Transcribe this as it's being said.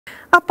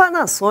A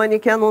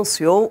Panasonic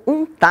anunciou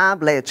um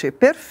tablet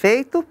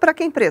perfeito para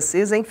quem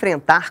precisa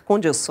enfrentar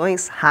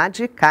condições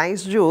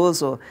radicais de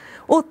uso.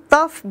 O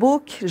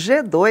TOUGHBOOK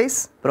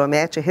G2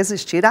 promete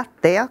resistir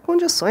até a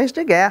condições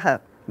de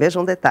guerra.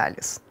 Vejam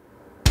detalhes.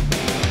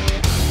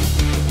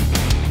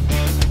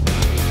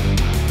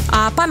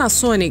 A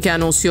Panasonic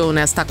anunciou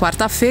nesta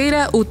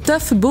quarta-feira o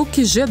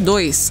TOUGHBOOK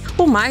G2,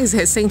 o mais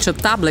recente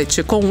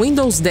tablet com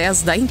Windows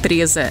 10 da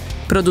empresa.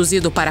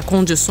 Produzido para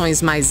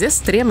condições mais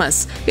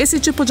extremas, esse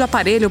tipo de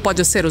aparelho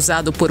pode ser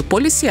usado por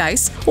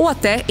policiais ou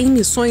até em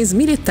missões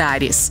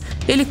militares.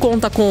 Ele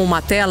conta com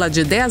uma tela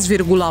de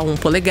 10,1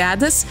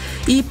 polegadas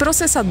e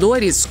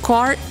processadores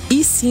Core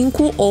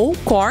i5 ou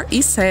Core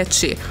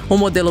i7. O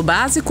modelo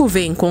básico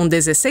vem com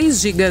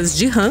 16 GB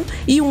de RAM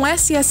e um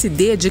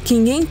SSD de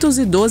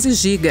 512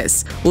 GB.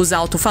 Os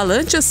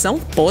alto-falantes são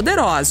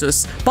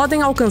poderosos,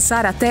 podem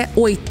alcançar até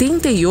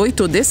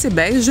 88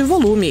 decibéis de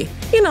volume.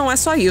 E não é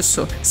só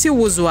isso. Se o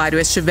usuário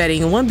estiver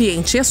em um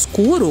ambiente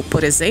escuro,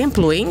 por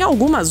exemplo, em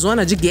alguma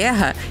zona de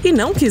guerra, e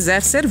não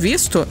quiser ser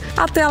visto,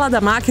 a tela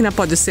da máquina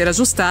pode ser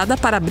ajustada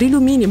para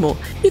brilho mínimo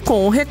e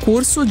com o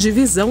recurso de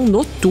visão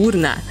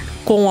noturna.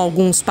 Com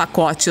alguns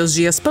pacotes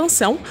de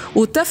expansão,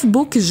 o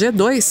TOUGHBOOK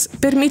G2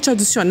 permite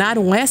adicionar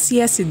um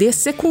SSD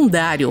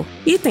secundário,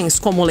 itens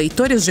como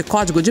leitores de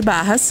código de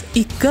barras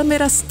e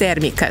câmeras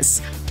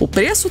térmicas. O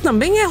preço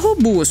também é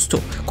robusto,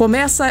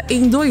 começa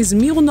em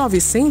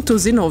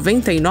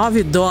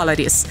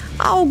 $2.999,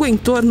 algo em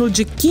torno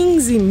de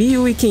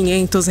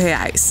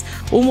R$15.500.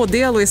 O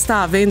modelo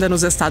está à venda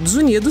nos Estados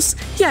Unidos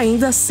e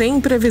ainda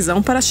sem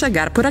previsão para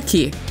chegar por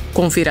aqui.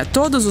 Confira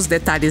todos os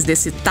detalhes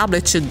desse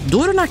tablet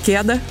duro na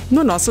queda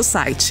no nosso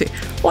site,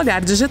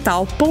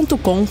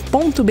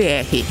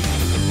 olhardigital.com.br.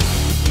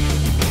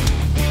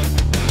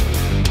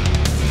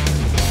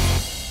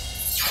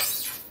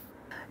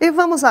 E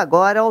vamos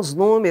agora aos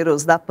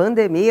números da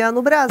pandemia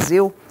no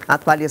Brasil,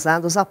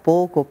 atualizados há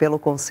pouco pelo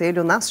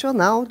Conselho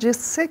Nacional de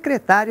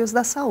Secretários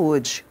da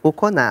Saúde, o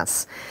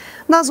CONAS.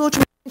 Nas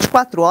últimas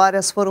 24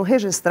 horas foram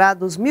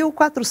registrados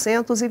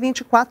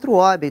 1.424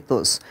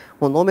 óbitos.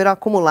 O número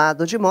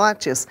acumulado de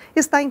mortes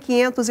está em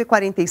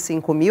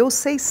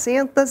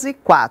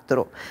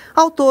 545.604.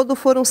 Ao todo,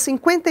 foram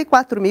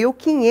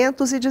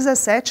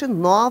 54.517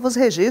 novos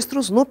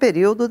registros no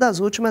período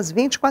das últimas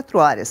 24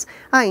 horas,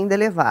 ainda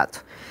elevado.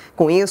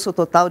 Com isso, o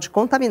total de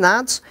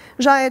contaminados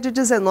já é de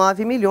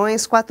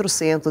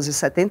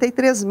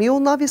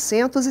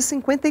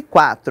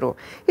 19.473.954.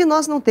 E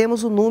nós não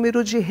temos o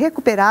número de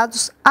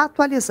recuperados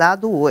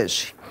atualizado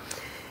hoje.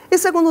 E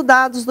segundo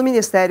dados do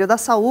Ministério da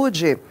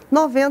Saúde,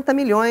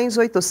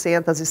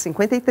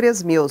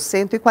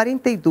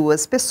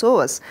 90.853.142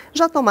 pessoas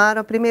já tomaram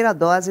a primeira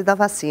dose da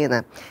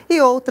vacina e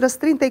outras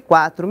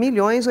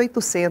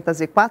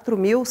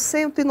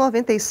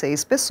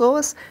 34.804.196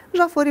 pessoas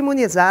já foram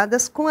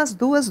imunizadas com as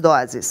duas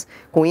doses.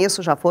 Com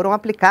isso, já foram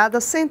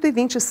aplicadas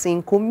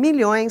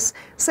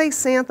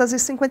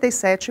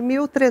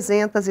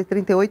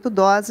 125.657.338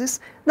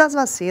 doses das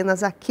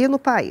vacinas aqui no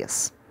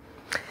país.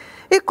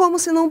 E como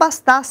se não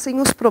bastassem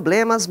os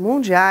problemas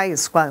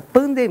mundiais com a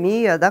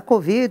pandemia da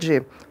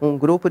Covid, um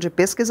grupo de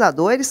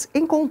pesquisadores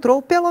encontrou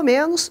pelo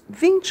menos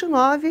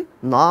 29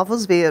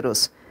 novos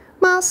vírus.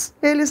 Mas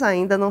eles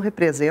ainda não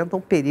representam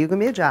perigo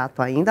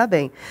imediato, ainda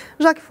bem,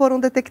 já que foram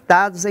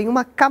detectados em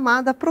uma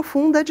camada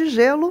profunda de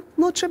gelo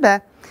no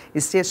Tibete. E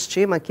se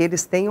estima que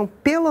eles tenham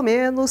pelo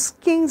menos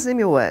 15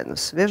 mil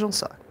anos. Vejam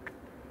só.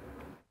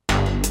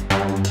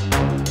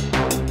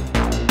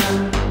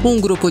 Um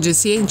grupo de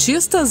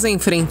cientistas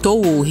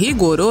enfrentou o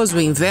rigoroso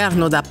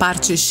inverno da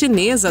parte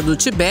chinesa do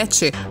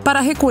Tibete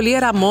para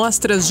recolher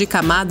amostras de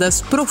camadas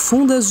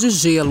profundas de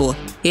gelo.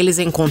 Eles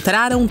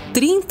encontraram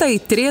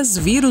 33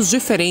 vírus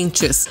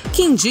diferentes,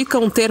 que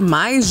indicam ter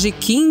mais de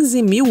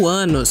 15 mil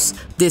anos.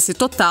 Desse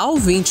total,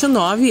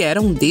 29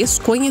 eram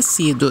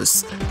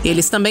desconhecidos.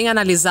 Eles também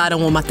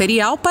analisaram o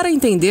material para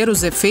entender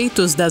os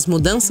efeitos das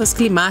mudanças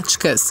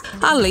climáticas,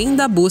 além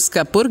da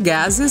busca por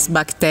gases,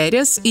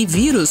 bactérias e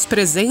vírus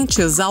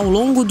presentes ao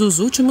longo dos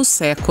últimos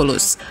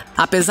séculos.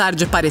 Apesar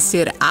de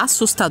parecer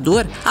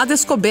assustador, a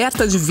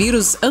descoberta de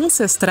vírus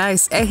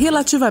ancestrais é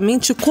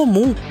relativamente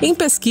comum em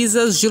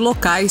pesquisas de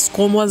locais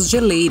como as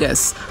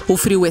geleiras. O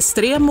frio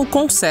extremo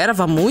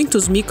conserva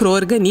muitos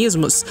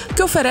micro-organismos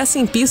que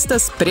oferecem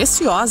pistas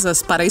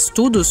preciosas para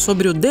estudos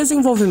sobre o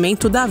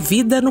desenvolvimento da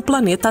vida no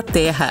planeta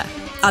Terra.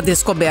 A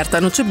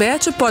descoberta no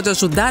Tibete pode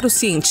ajudar os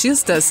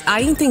cientistas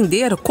a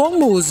entender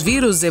como os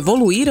vírus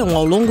evoluíram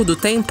ao longo do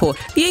tempo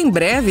e em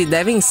breve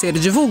devem ser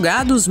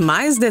divulgados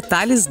mais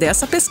detalhes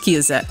dessa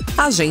pesquisa.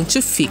 A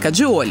gente fica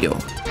de olho.